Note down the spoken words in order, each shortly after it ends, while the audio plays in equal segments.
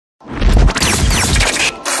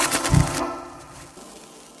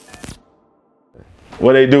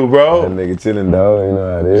What they do, bro? That nigga chilling, dog. You know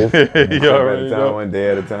how it is. You already know. One day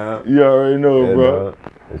at a time. You already know, bro.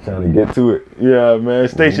 Just trying to get to it. Yeah, man.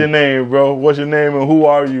 State your name, bro. What's your name and who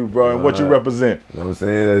are you, bro? And what you represent? You know what I'm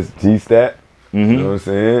saying? That's G-Stat. You know what I'm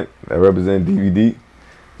saying? I represent DBD.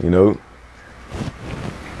 You know.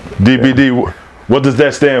 DBD. What does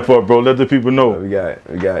that stand for, bro? Let the people know. We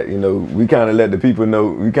got. You know, we kind of let the people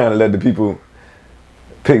know. We kind of let the people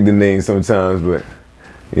pick the name sometimes, but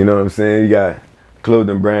you know what I'm saying? You got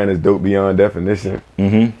clothing brand is dope beyond definition.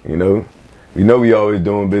 You know, we always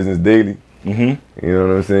doing business daily. You know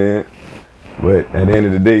what I'm saying? But at the end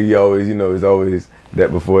of the day, we always, you know, it's always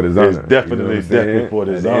that before the honor. It's definitely you know that before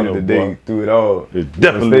the honor. At the end of the day, through it all, it's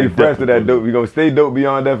definitely stay fresh to that dope. We gonna stay dope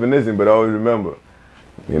beyond definition, but always remember,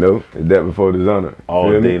 you know, it's that before the honor.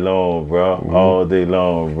 All day long, bro. All day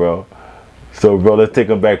long, bro. So, bro, let's take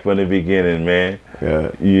them back from the beginning, man.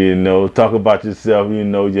 Yeah. You know, talk about yourself. You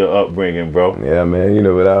know, your upbringing, bro. Yeah, man. You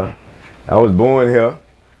know, but I was born here.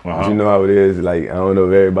 But you know how it is. Like, I don't know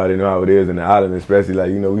if everybody know how it is in the island, especially like,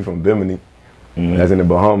 you know, we from Bimini. That's in the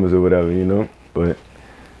Bahamas or whatever, you know. But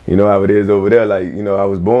you know how it is over there. Like, you know, I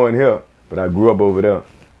was born here, but I grew up over there.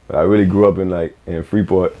 But I really grew up in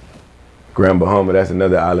Freeport, Grand Bahama. That's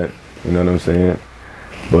another island. You know what I'm saying?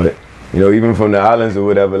 But you know, even from the islands or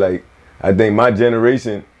whatever, like, I think my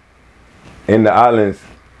generation in the islands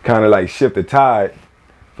kind of like shifted the tide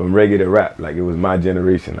from reggae to rap. Like, it was my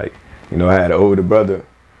generation. Like, you know, I had an older brother.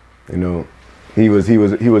 You know, he was a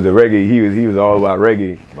reggae. He was all about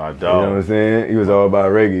reggae. My dog. You know what I'm saying? He was all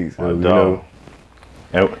about reggae. So, you know,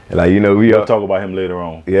 and like, you know, we'll talk about him later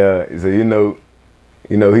on. Yeah. So you know,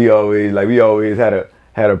 he always, like, we always had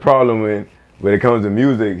a problem when it comes to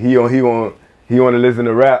music. He want to listen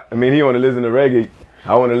to rap. I mean, he want to listen to reggae.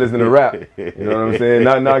 I want to listen to rap. You know what I'm saying?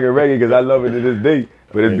 Not knocking reggae because I love it to this day,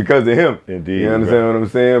 but it's because of him. Indeed. You understand what I'm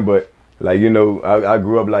saying? But like, you know, I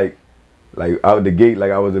grew up like out the gate, like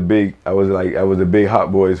I was a big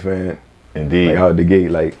Hot Boys fan. Indeed. Like out the gate,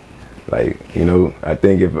 like you know, I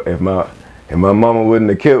think if my mama wouldn't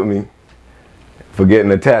have killed me for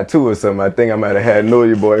getting a tattoo or something, I think I might have had Know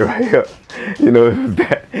Your Boy right here. You know, it was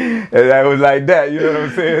that. That was like that. You know what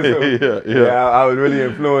I'm saying? So, yeah. I was really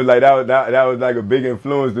influenced. Like that was like a big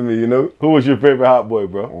influence to me. You know. Who was your favorite Hot Boy,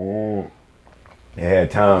 bro? It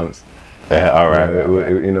had times. Yeah, all right.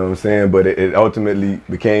 You know what I'm saying? But it ultimately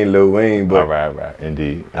became Lil Wayne. But right.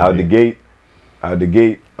 Indeed. Out the gate,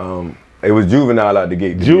 it was Juvenile out the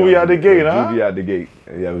gate. Juvie out the gate, huh? Juvie out the gate.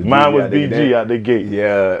 Yeah, it was mine was BG out the gate.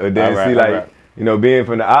 Yeah, but then you know, being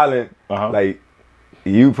from the island, like,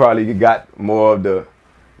 you probably got more of the,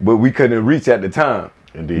 but we couldn't reach at the time.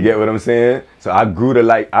 Indeed. You get what I'm saying? So I grew to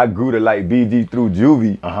like BG through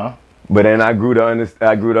Juvie. But then I grew to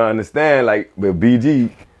understand like, but BG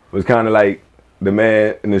was kind of like the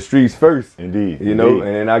man in the streets first. Indeed. You know,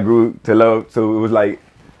 and then I grew to love. So it was like,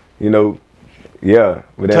 you know, yeah.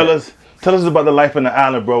 Tell us about the life in the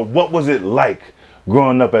island, bro. What was it like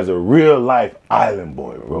growing up as a real life island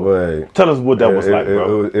boy, bro? Boy, tell us what that was like,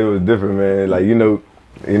 bro. It was different, man. Like, you know,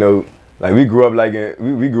 like we grew up like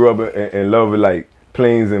we grew up in love with like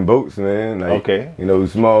planes and boats, man. Like, you know,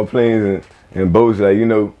 small planes and boats. Like, you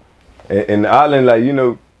know, in the island, like, you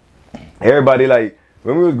know, everybody, like,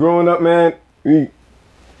 when we was growing up, man, the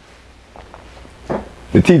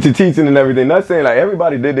teacher teaching and everything. Not saying like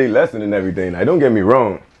everybody did their lesson and everything. Like, don't get me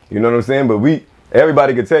wrong. You know what I'm saying? But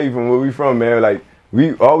everybody could tell you from where we from, man. Like, we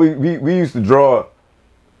used to draw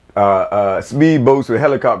speed boats with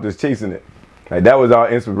helicopters chasing it. Like, that was our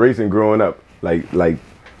inspiration growing up. Like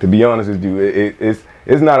to be honest with you,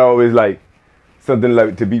 it's not always like something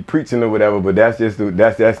like to be preaching or whatever. But that's just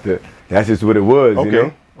what it was. Okay. You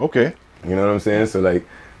know? Okay. You know what I'm saying? So like,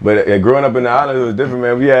 but growing up in the island, it was different,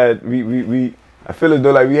 man. I feel as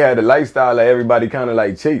though like we had a lifestyle like everybody kind of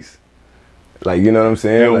like chase. Like, you know what I'm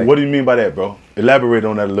saying? Yo, like, what do you mean by that, bro? Elaborate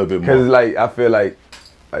on that a little bit more. Cause like, I feel like,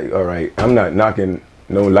 all right, I'm not knocking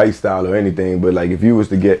no lifestyle or anything, but like, if you was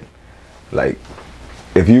to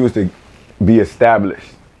be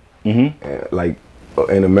established, like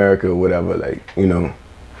in America or whatever, like, you know,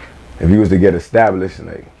 if you was to get established,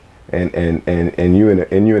 like, and you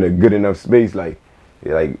in a good enough space, like,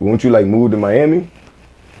 won't you like move to Miami?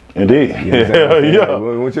 Indeed. You know yeah.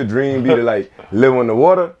 Won't your dream be to like live on the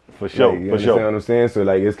water? For sure. Like, you understand what I'm saying? So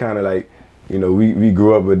like, it's kind of like, you know, we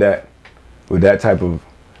grew up with that type of,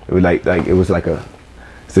 it was like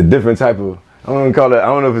it's a different type of, I don't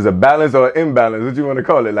know if it's a balance or an imbalance, what you want to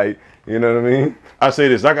call it, like, you know what I mean? I say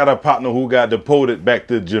this, I got a partner who got deported back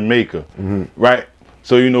to Jamaica, right?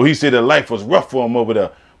 So, you know, he said that life was rough for him over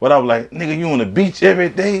there. But I was like, nigga, you on the beach every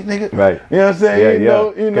day, nigga. Right. You know what I'm saying? Yeah,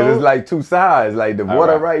 You know. Because it's like two sides, like the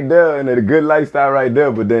water right there and the good lifestyle right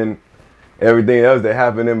there, but then everything else that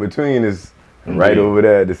happened in between is right over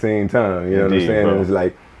there at the same time. You know what I'm saying?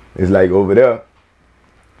 And it's like over there.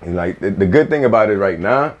 And like the good thing about it right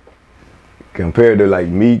now, compared to like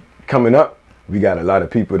me coming up, we got a lot of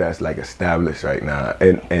people that's like established right now.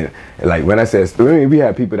 And like when I said, we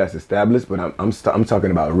have people that's established, but I'm talking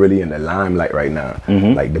about really in the limelight right now.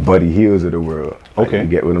 Like the Buddy Hills of the world. Like, you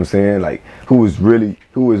get what I'm saying? Like who was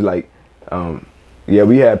like, yeah,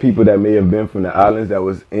 we had people that may have been from the islands that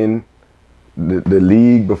was in the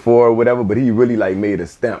league before or whatever, but he really like made a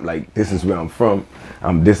stamp, like this is where I'm from,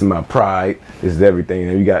 this is my pride, this is everything.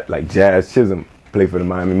 And you got like Jazz Chisholm, play for the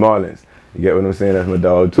Miami Marlins. You get what I'm saying? That's my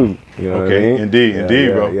dog too. You know what I mean?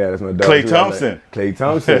 Indeed, bro. Yeah, that's my dog. Klay Thompson. Like, Klay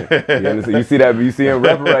Thompson. You understand? You see that? You see him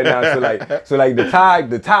rapping right now. So like the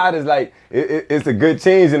tide is like it's a good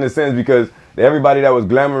change in a sense, because everybody that was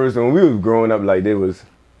glamorous when we was growing up, like they was,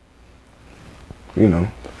 you know.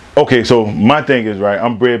 Okay, so my thing is, right,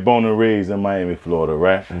 I'm bred, born, and raised in Miami, Florida,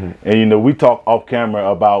 right? And you know, we talk off camera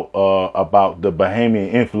about the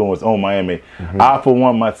Bahamian influence on Miami. I, for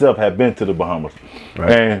one, myself, have been to the Bahamas,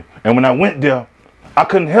 and when I went there, I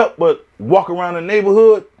couldn't help but walk around the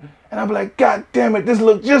neighborhood, and I'd be like, God damn it, this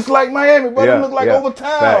looks just like Miami, bro. It look like over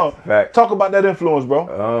town. Fact. Talk about that influence,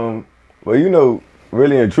 bro. Well, you know,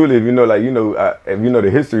 really and truly, if you know, like, you know, if you know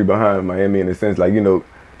the history behind Miami in a sense, like, you know,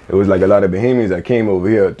 it was like a lot of Bahamians that came over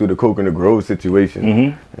here through the Coconut Grove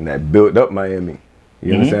situation, and that built up Miami.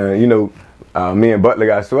 You understand? You know, me and Butler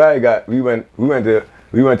got swag. We went to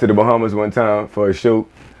the Bahamas one time for a show,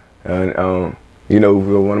 and you know,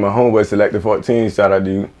 one of my homeboys, Selector 14, shout out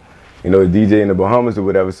to you. You know, DJ in the Bahamas or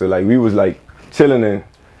whatever. So like we was like chilling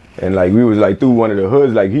and like we was like through one of the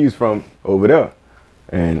hoods, like he's from over there,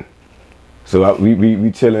 and so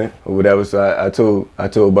we chilling or whatever. So I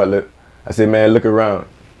told Butler, I said, man, look around.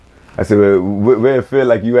 I said, well, where it feel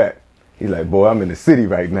like you at? He's like, boy, I'm in the city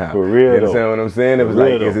right now. For real, you understand what I'm saying? It was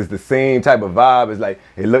like, it's the same type of vibe. It's like,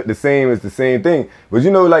 it looked the same. It's the same thing. But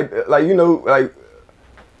you know, like you know, like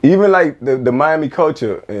even like the Miami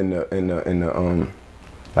culture and the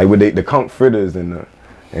like with the conch fritters and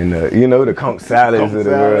the you know, the conch salads of the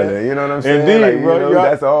world. You know what I'm saying? Indeed, like, bro. You know,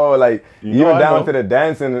 that's all like you even down to the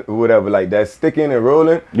dancing or whatever. Like that sticking and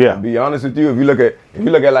rolling. Yeah. To be honest with you, if you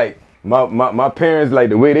look at like my parents, like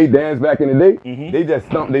the way they danced back in the day, they just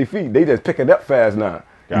stomp their feet. They just pick it up fast now.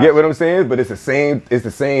 You get what I'm saying? But it's the same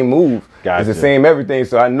move. It's the same everything.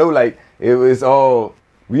 So I know like it's all,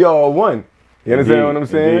 we all one. You understand what I'm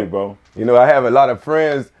saying? Indeed, bro. You know, I have a lot of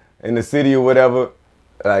friends in the city or whatever.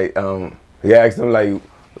 Like you ask them like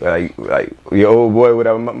your old boy,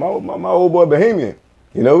 whatever. My old boy Bahamian.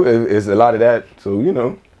 You know, it's a lot of that. So you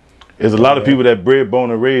know, there's a lot of people that bred, born,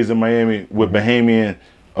 and raised in Miami with Bahamian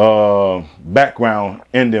background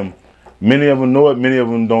in them. Many of them know it, many of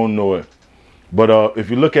them don't know it. But if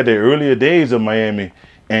you look at the earlier days of Miami,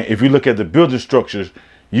 and if you look at the building structures,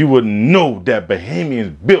 you would know that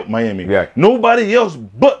Bahamians built Miami. Yeah. Nobody else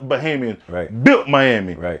but Bahamians built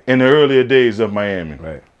Miami in the earlier days of Miami.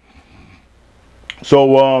 Right.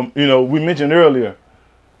 So you know, we mentioned earlier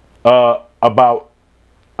about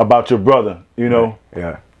your brother, you know.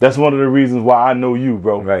 Yeah. That's one of the reasons why I know you,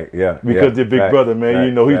 bro. Right, yeah. Because your big brother, man,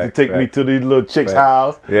 you know, he used to take me to these little chicks'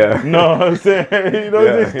 house. Yeah. You know what I'm saying? You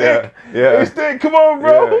know, they stink. Come on,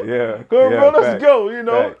 bro. Yeah. Come on, bro, let's go, you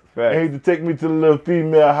know. And he used to take me to the little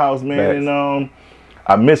female house, man. And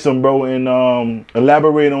I miss him, bro. And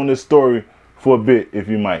elaborate on this story for a bit, if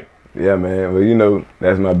you might. Yeah, man. Well, you know,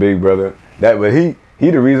 that's my big brother. But he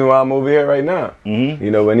the reason why I'm over here right now. You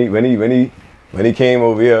know, when he came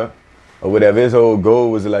over here, or whatever, his whole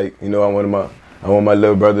goal was like, you know, I want my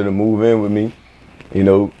little brother to move in with me, you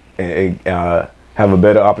know, and have a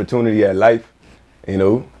better opportunity at life, you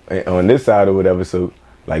know, on this side or whatever. So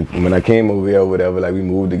like when I came over here or whatever, like we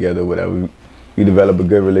moved together or whatever, we developed a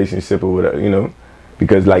good relationship or whatever, you know,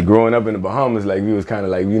 because like growing up in the Bahamas, like we was kind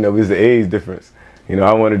of like, you know, it's the age difference. You know,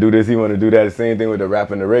 I want to do this, he want to do that. The same thing with the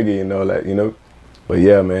rap and the reggae and all that, you know. But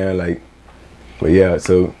yeah, man, like, but yeah,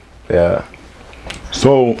 so yeah.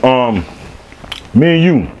 So, me and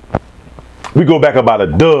you, we go back about a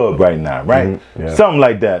dub right now, right? Yeah. Something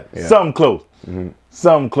like that. Yeah. Something close.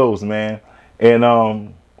 Something close, man.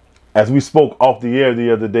 And as we spoke off the air the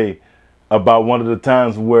other day about one of the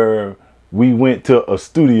times where we went to a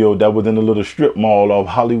studio that was in a little strip mall of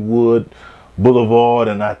Hollywood Boulevard,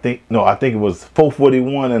 and I think it was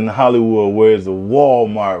 441 in Hollywood, where it's a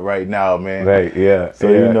Walmart right now, man. Right, yeah. So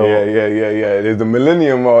yeah, you know, There's the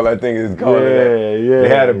Millennium Mall, I think it's called. Yeah. They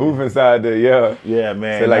had a booth inside there, yeah. Yeah,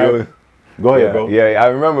 man. So like Go ahead, bro. Yeah, I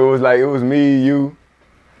remember it was me, you,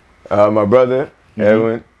 my brother,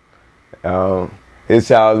 Edwin, his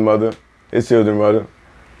child's mother, his children's mother,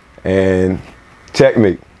 and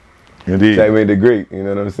Checkmate. Indeed. Checkmate the Great, you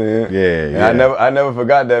know what I'm saying? Yeah, and yeah. I never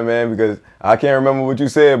forgot that, man, because I can't remember what you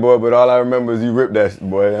said, boy, but all I remember is you ripped that,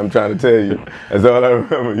 boy. I'm trying to tell you. That's all I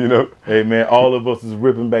remember, you know? Hey, man, all of us is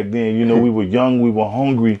ripping back then. You know, we were young, we were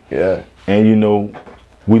hungry. Yeah. And, you know,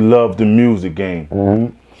 we loved the music game.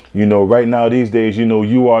 You know, right now, these days, you know,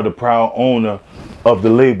 you are the proud owner of the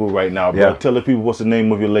label right now, bro. Yeah. Tell the people what's the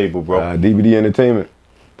name of your label, bro. DBD Entertainment.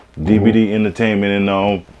 DBD Entertainment,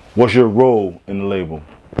 and what's your role in the label?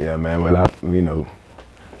 Yeah, man. Well,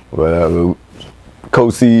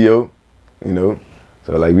 co-CEO, you know.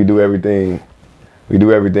 So like we do everything. We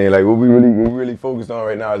do everything. Like what we really focused on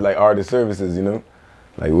right now is like artist services, you know.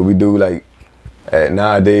 Like what we do, like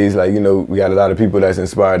nowadays, like, you know, we got a lot of people that's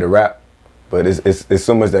inspired to rap, but it's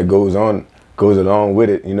so much that goes along with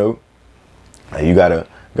it, you know. Like you gotta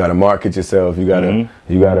market yourself. You gotta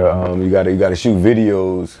shoot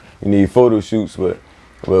videos. You need photo shoots, but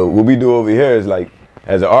well, what we do over here is like,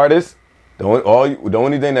 as an artist, the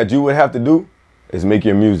only thing that you would have to do is make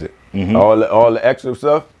your music. All the extra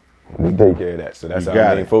stuff, we take care of that. So that's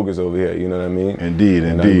our main focus over here. You know what I mean? Indeed,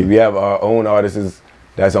 and, indeed. We have our own artists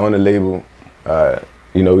that's on the label.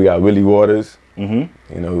 You know, we got Willie Waters. You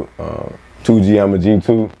know, 2G, I'm a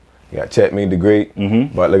G2. You got Checkmate the Great.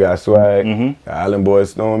 Butler got Swag. Got Island Boy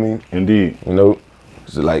Stormy. Indeed. You know,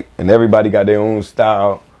 so like, and everybody got their own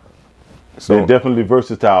style. So they're definitely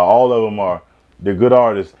versatile. All of them are. They're good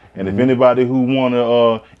artists. And if anybody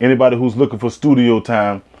anybody who's looking for studio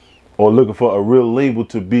time or looking for a real label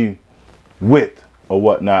to be with or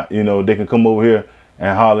whatnot, you know, they can come over here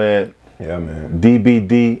and holler at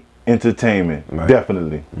DBD Entertainment. Right.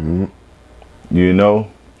 Definitely. You know,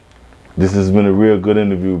 this has been a real good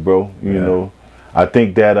interview, bro. You know, I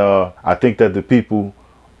think that the people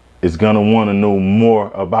is gonna want to know more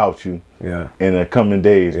about you in the coming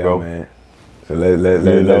days, bro. Man. So let's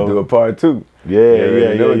do a part 2.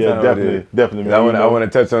 Definitely. I want to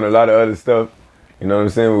touch on a lot of other stuff. You know what I'm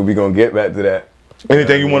saying? We gonna get back to that.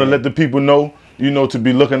 Anything you want to let the people know, you know, to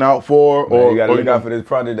be looking out for, you gotta look out for this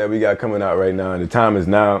project that we got coming out right now. And the time is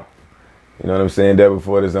now. You know what I'm saying? That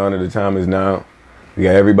before this honor, the time is now. We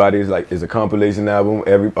got everybody's like, it's a compilation album.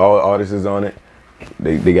 All artists is on it.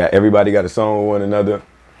 Everybody got a song with one another.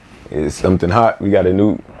 It's something hot. We got a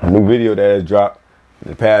new video that has dropped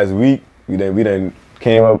in the past week. We done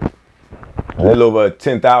came up a little over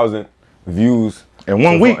 10,000 views in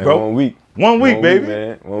 1 week, bro. 1 week. 1 week, baby.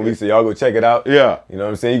 Man. 1 week. So y'all go check it out. Yeah. You know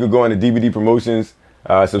what I'm saying? You could go on the DBD Promotions,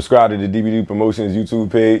 subscribe to the DBD Promotions YouTube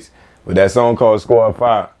page. But that song called Squad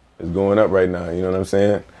 5 is going up right now. You know what I'm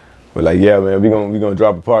saying? But like, yeah, man, we gonna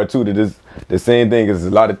drop a part 2 to the same thing, because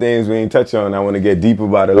there's a lot of things we ain't touch on. I want to get deep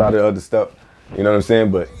about a lot of other stuff. You know what I'm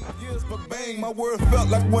saying? But my word felt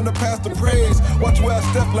like when the pastor prays. Watch where I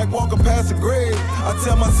step like walking past the grave. I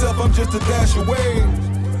tell myself I'm just a dash away.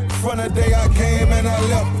 From the day I came and I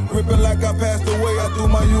left, ripping like I passed away. I do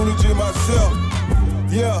my eulogy myself.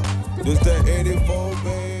 Yeah, this that 84,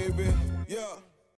 babe.